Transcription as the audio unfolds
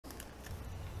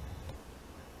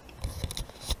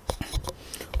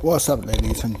What's up,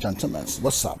 ladies and gentlemen?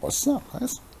 What's up? What's up,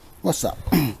 guys? What's up?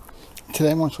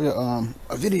 Today I'm going to show you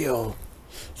a video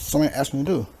somebody asked me to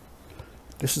do.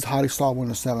 This is how to install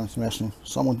Windows 7.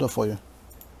 Someone do it for you.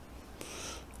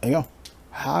 There you go.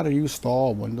 How do you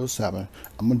install Windows 7?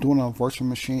 I'm going to do it on a virtual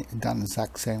machine and done the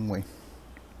exact same way.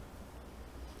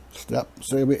 So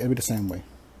it'll be the same way.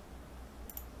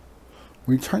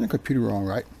 When you turn the computer on,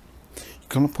 right,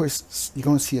 you're going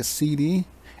to see a CD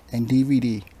and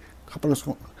DVD. Couple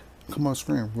of come on the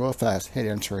screen real fast, hit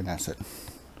enter, and that's it.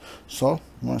 So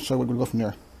I'm going to show you where we go from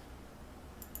there.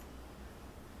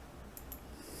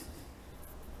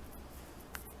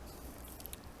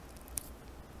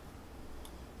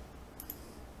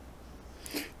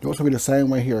 It's going to be the same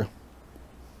way here.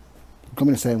 It's going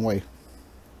to be the same way.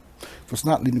 If it's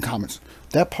not, leave in the comments.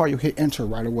 That part you hit enter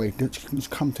right away. Just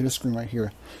come to this screen right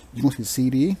here. You're going to see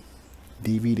CD,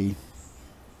 DVD.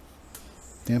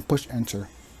 Then push enter.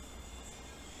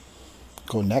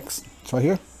 Go next. It's right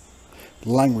here.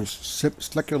 Language.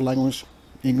 Select your language.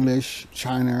 English,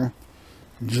 China,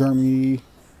 Germany,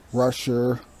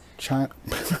 Russia, China.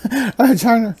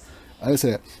 China. I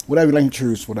said whatever language you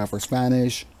choose. Whatever.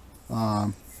 Spanish,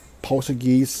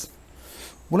 Portuguese,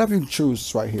 whatever you choose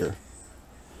is right here.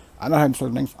 I know how to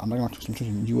certain things. I'm not going to choose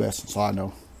in the U.S. so I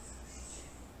know.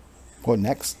 Go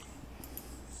next.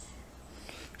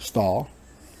 Install.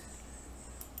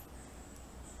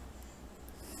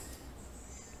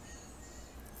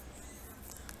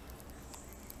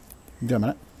 Give a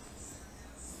minute.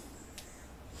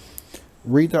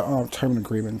 Read the term and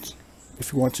agreements.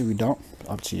 If you want to, you don't.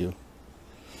 Up to you.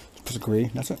 Just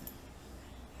agree. That's it.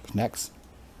 Next.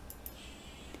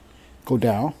 Go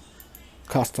down.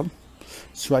 Custom.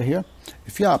 It's right here.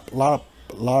 If you have a lot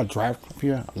of drives up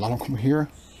here, a lot of them here,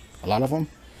 a lot of them.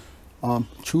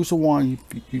 Choose the one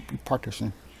you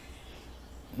partition.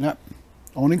 Yep.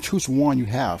 Only choose one you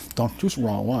have. Don't choose the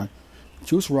wrong one.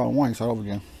 Choose the wrong one. You start over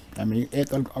again. I mean,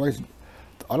 the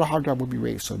other hard drive will be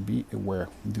raised, so be aware.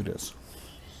 Do this.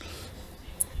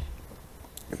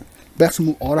 Best to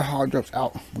move all the hard drives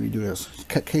out when you do this.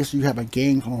 In case you have a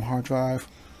game on a hard drive,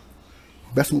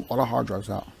 best to move all the hard drives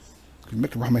out. If you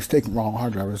make the wrong mistake, wrong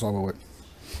hard drive, it's over with.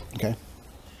 Okay.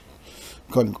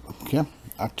 Go ahead. Okay.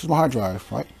 I choose my hard drive,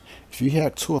 right? If you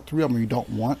had 2 or 3 of them you don't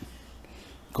want,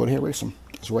 go ahead and erase them.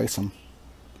 Just erase them.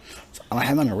 So I don't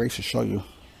have an erase to show you.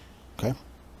 Okay.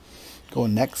 Go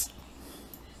next.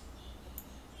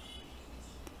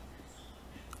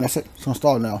 That's it. It's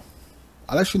installed now.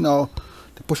 I'll let you know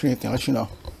to push anything. I'll let you know.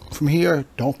 From here,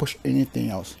 don't push anything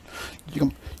else.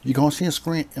 You're gonna see a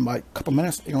screen in about a couple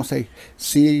minutes. It's gonna say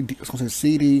CD. It's gonna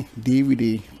say CD,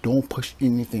 DVD. Don't push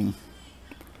anything.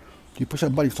 You push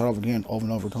that button, start over again, over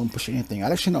and over. Don't push anything. I'll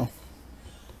let you know.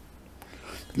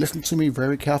 Listen to me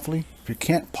very carefully. If you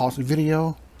can't, pause the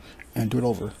video and do it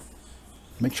over.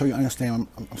 Make sure you understand.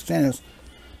 I'm saying as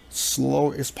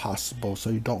slow as possible so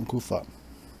you don't goof up.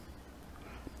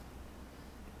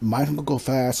 Might as well go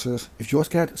faster. If yours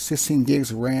got 16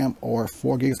 gigs of RAM or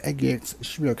 4 gigs, 8 gigs, it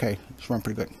should be okay. It should run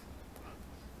pretty good.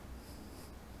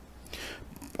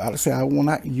 I would say I will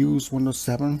not use Windows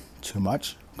 7 too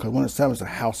much because Windows 7 is a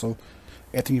hassle.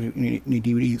 I think you need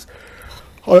DVDs.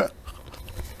 Oh,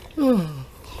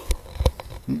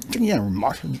 yeah,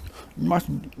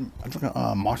 I took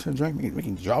a Monster drink,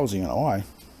 making drowsy and why.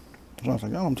 So I was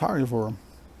like, oh, I'm tired for them.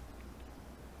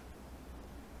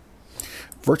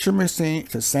 Virtual machine,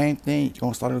 it's the same thing. You're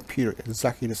gonna start a computer, it's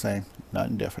exactly the same,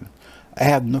 nothing different. I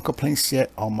have no complaints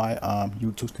yet on my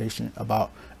YouTube station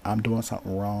about I'm doing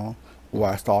something wrong or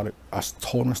I totally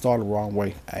started the wrong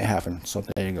way. I haven't, so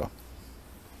there you go.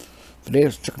 Today,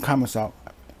 check the comments out.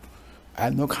 I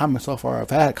have no comments so far.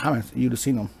 If I had comments, you'd have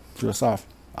seen them for yourself.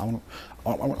 I want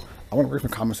to read my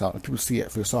comments out and people see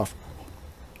it for yourself.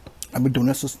 I've been doing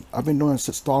this. I've been doing this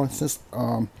installing since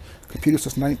computers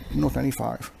since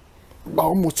 1995.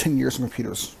 Almost 10 years on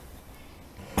computers.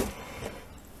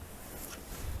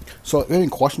 So if any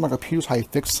questions about computers, how you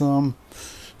fix them,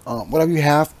 whatever you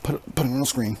have, put it on the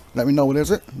screen. Let me know what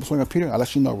is it. What's wrong with the computer? I'll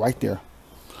let you know right there.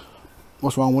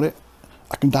 What's wrong with it?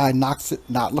 I can diagnose it,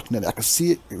 not looking at it. I can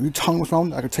see it. If you tell me what's wrong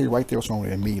with it, I can tell you right there what's wrong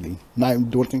with it immediately. Not even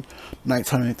doing anything, not even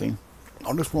telling anything.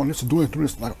 Oh, this wrong, this is doing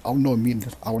this. Like, I'll know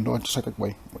immediately. I will know just like that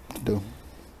way what to do.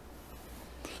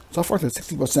 So far, it's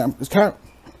 60%. It's kind of,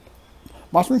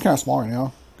 my screen kind of small right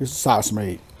now. This is size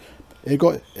made. It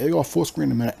go full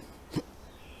screen in a minute.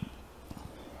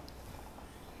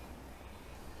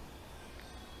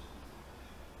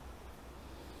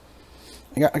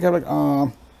 I got like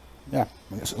yeah,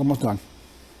 it's almost done.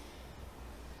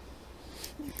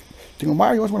 Thinking,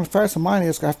 why yours running faster than mine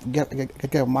is? I have to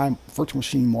get my virtual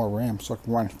machine more RAM so I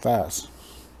can run fast.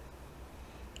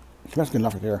 That's good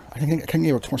enough right there. I can't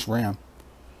give it too much RAM.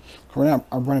 Right now,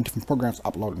 I'm running different programs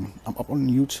uploading. I'm uploading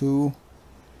YouTube.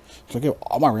 So I give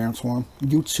all my RAM to him.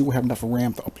 YouTube will have enough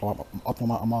RAM to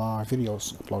upload my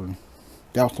videos uploading.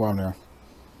 That's why I'm there.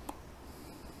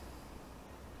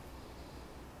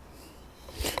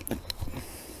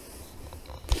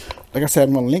 Like I said,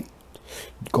 I'm going to link.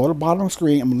 Go to the bottom of the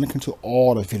screen. I'm going to link into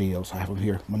all the videos I have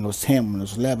here. Windows 10,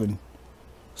 Windows 11.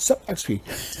 Except XP.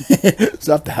 It's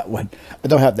not that one. I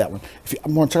don't have that one.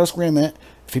 I'm going to try to screen that.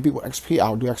 If you beat with XP,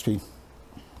 I'll do XP.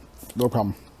 No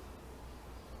problem.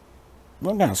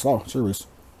 I'm kind of slow, serious.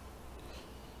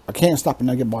 I can't stop and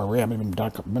I get more RAM. Maybe done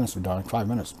a couple minutes, we're done, 5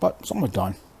 minutes, but something was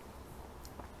done.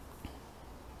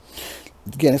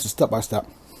 Again, it's a step by step.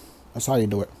 That's how you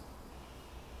do it.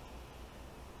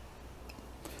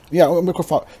 Yeah,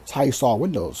 it's how you install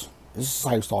Windows. This is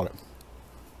how you install it.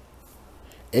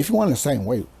 If you want it the same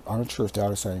way, I'm not sure if they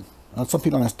are the same. Some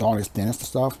people don't understand this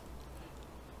stuff.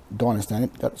 Don't understand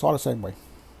it. That's all the same way.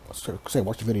 Say,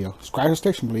 watch the video. Subscribe to the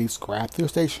station, please. Subscribe to the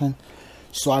station,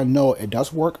 so I know it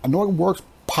does work. I know it works.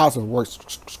 Positive works.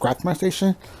 Subscribe to my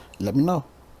station. Let me know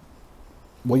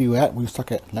where you at. Where you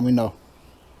stuck at. Let me know,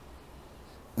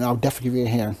 and I'll definitely give you a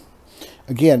hand.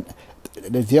 Again,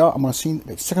 the video I'm gonna see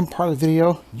the second part of the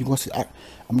video. You're gonna see.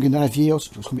 I'm getting another video.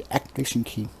 So it's gonna be activation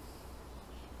key.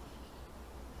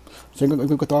 So you're gonna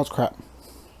go through all this crap.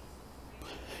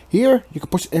 Here, you can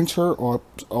push enter or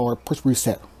push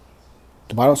reset.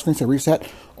 The bottom of the screen says reset,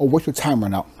 or wait till time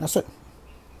run out. That's it.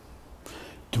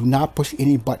 Do not push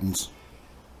any buttons.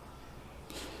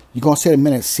 You're gonna say in a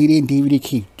minute CD and DVD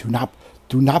key. Do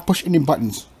not push any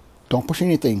buttons. Don't push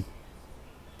anything.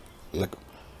 Like,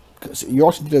 you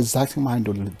also do the exact same I'm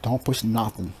doing. Don't push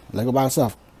nothing. Let go by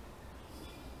itself.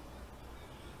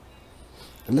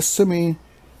 And listen to me.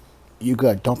 You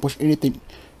good. Don't push anything.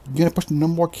 You're gonna push no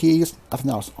more keys, nothing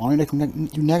else. Only thing you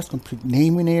do next, gonna put your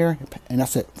name in there, and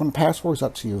that's it. From the password, it's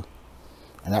up to you,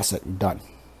 and that's it. You're done.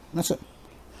 And that's it.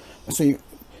 And so, like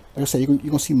I said, you're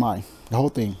gonna see mine, the whole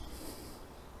thing.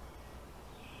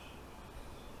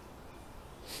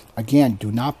 Again,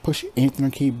 do not push anything on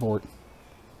the keyboard.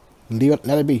 Leave it.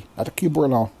 Let it be. Let the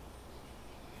keyboard alone.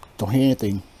 Don't hit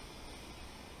anything.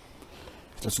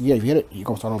 Just again, if you hit it, you're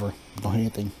gonna start over. Don't hit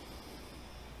anything.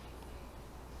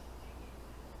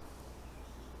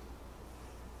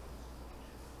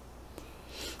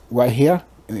 Right here,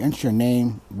 and enter your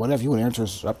name, whatever you want to enter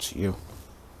is up to you.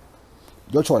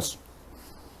 Your choice.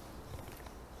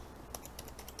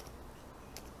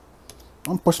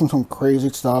 I'm pushing some crazy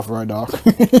stuff, Red Dog.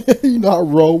 You know how I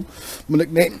roll. My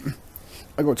nickname.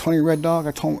 I go Tony Red Dog.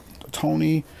 I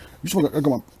Tony. You just want to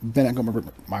go Bennett. I go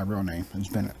my real name. It's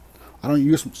Bennett. I don't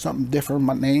use something different.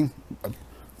 My name,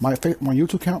 my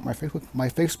YouTube account, my Facebook,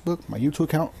 my YouTube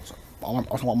account.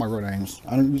 All my real names.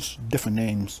 I don't use different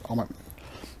names.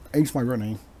 I use my real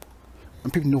name,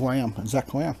 and people know who I am,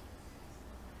 exactly who I am.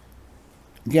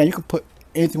 Again, you can put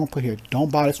anything you want to put here. Don't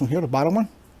buy this one here, the bottom one.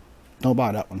 Don't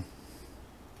buy that one.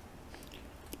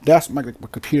 That's my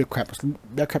computer crap.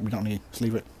 That crap you don't need. Just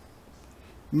leave it.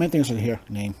 The main thing is here.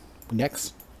 Name.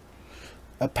 Next.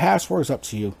 A password is up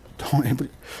to you. Don't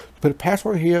put a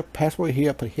password here. Password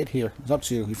here. Put a hit here. It's up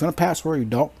to you. If you want a password, you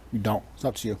don't. You don't. It's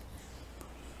up to you.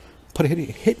 Put a hit.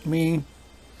 Hit me.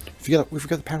 We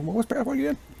forgot the password. What's the password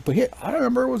again? But hit. I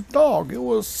remember it was dog. It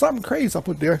was something crazy I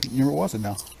put there. You remember what was it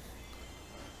now?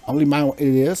 I'll leave mine what it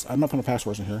is. I'm not putting the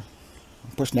passwords in here.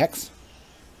 Push next.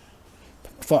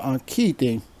 For key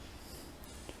thing.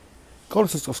 Go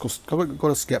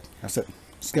to skip. That's it.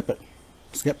 Skip it.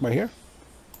 Skip right here.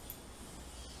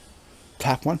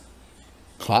 Tap one.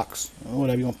 Clocks.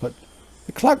 Whatever you want to put.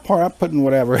 The clock part I'm putting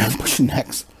whatever. I'm pushing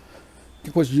next.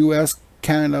 You push US,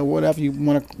 Canada, whatever you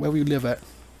want to, wherever you live at.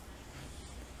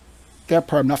 That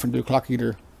part I'm not going to do clock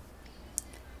either.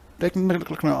 They can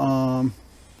look on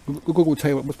Google will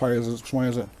tell you what part is it, which one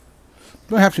is it. You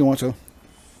don't have to, you want to.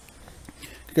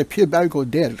 Because pure battery go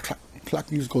dead. The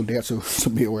clock used to go dead too, so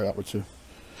be aware of that with you.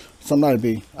 Something not to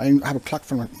be. I have a clock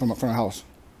from the house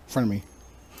in front of me.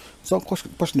 So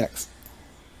push next.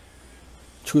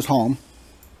 Choose home.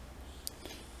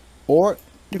 Or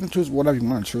you can choose whatever you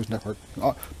want to choose network.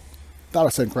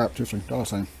 $1 crap, seriously,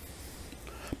 $1.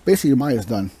 Basically your mine is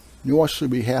done. Yours should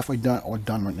be halfway done or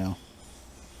done right now.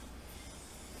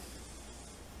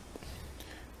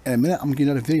 In a minute, I'm going to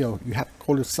get another video. You have to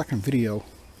go to the second video,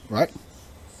 right?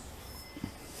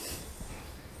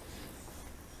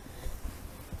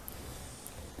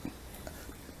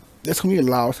 This going to be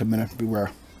loud in a minute.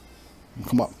 Beware.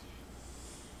 Come up.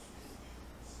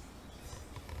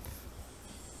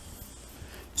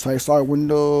 So I start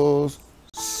Windows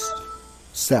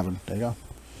 7. There you go.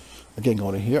 Again,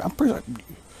 go to here. I'm pretty sure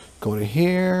Go to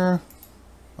here.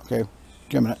 Okay,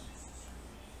 give me a minute.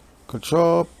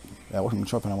 Control. That wasn't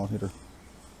control panel either.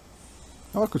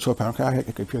 Oh, control panel. Okay, I hit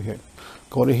the computer here.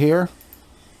 Go to here.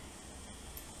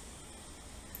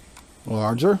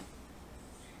 Larger.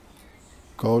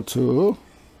 Go to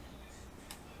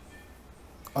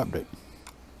update.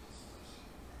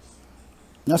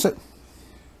 That's it.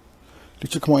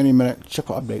 It should come any minute. Check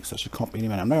for updates. That should come any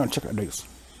minute. I'm not gonna check updates.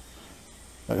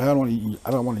 Like I don't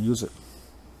want to use it.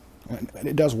 And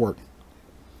it does work.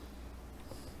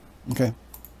 Okay.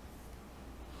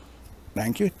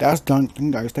 Thank you. That's done,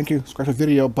 guys. Thank you. Scratch the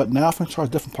video. But now I'm gonna try a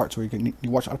different part so you can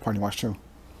watch the other part and watch too.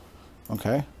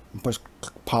 Okay. Push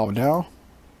power down.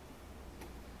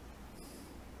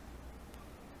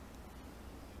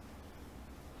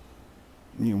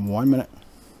 You need 1 minute.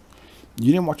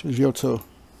 You didn't watch the video too.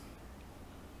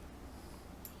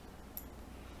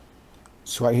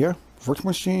 It's right here. Virtual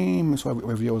machine. That's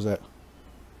where video is at.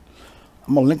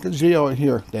 I'm gonna link this video in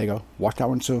here. There you go. Watch that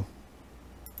one too.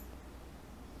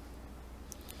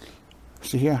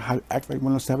 See here how to activate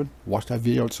Windows 7. Watch that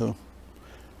video too.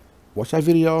 Watch that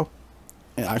video,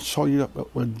 and I show you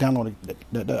where to download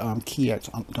the key at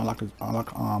to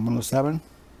unlock Windows 7.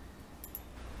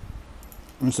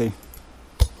 Let me see.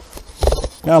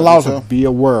 Now allows it. Be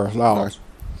aware. Allows.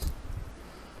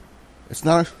 It's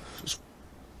not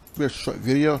a short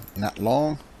video, not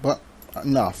long, but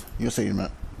enough. You'll see in a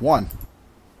minute. 1.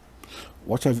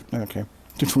 Watch that. Okay.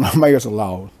 My ears are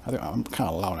loud. I think I'm kind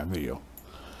of loud in that video.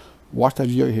 Watch that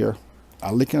video here.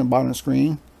 I'll link in the bottom of the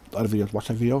screen. The other videos. Watch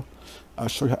that video. I'll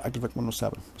show you how to activate Windows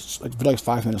 7. It's like video is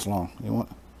 5 minutes long. You want?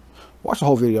 Watch the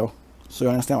whole video so you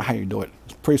understand how you do it.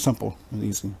 It's pretty simple and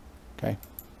easy. Okay.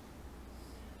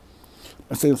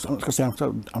 I'm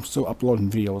still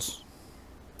uploading videos.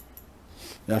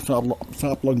 Yeah, I'm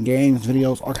still uploading games,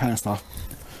 videos, all kind of stuff.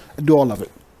 I do all of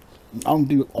it. I don't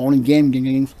do only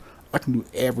games. I can do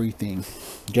everything.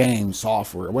 Games,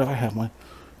 software, whatever I have my.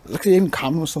 Look at even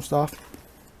comment with some stuff.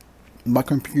 My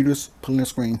computers put in the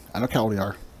screen. I know how they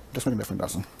are. Just make a difference,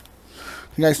 doesn't.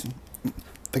 Hey guys,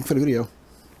 thank you for the video.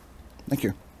 Thank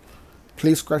you.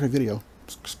 Please subscribe to the video.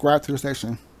 Subscribe to the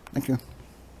station. Thank you.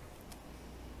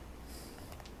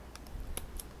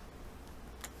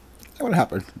 What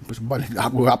happened? Push a button.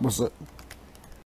 Opposite.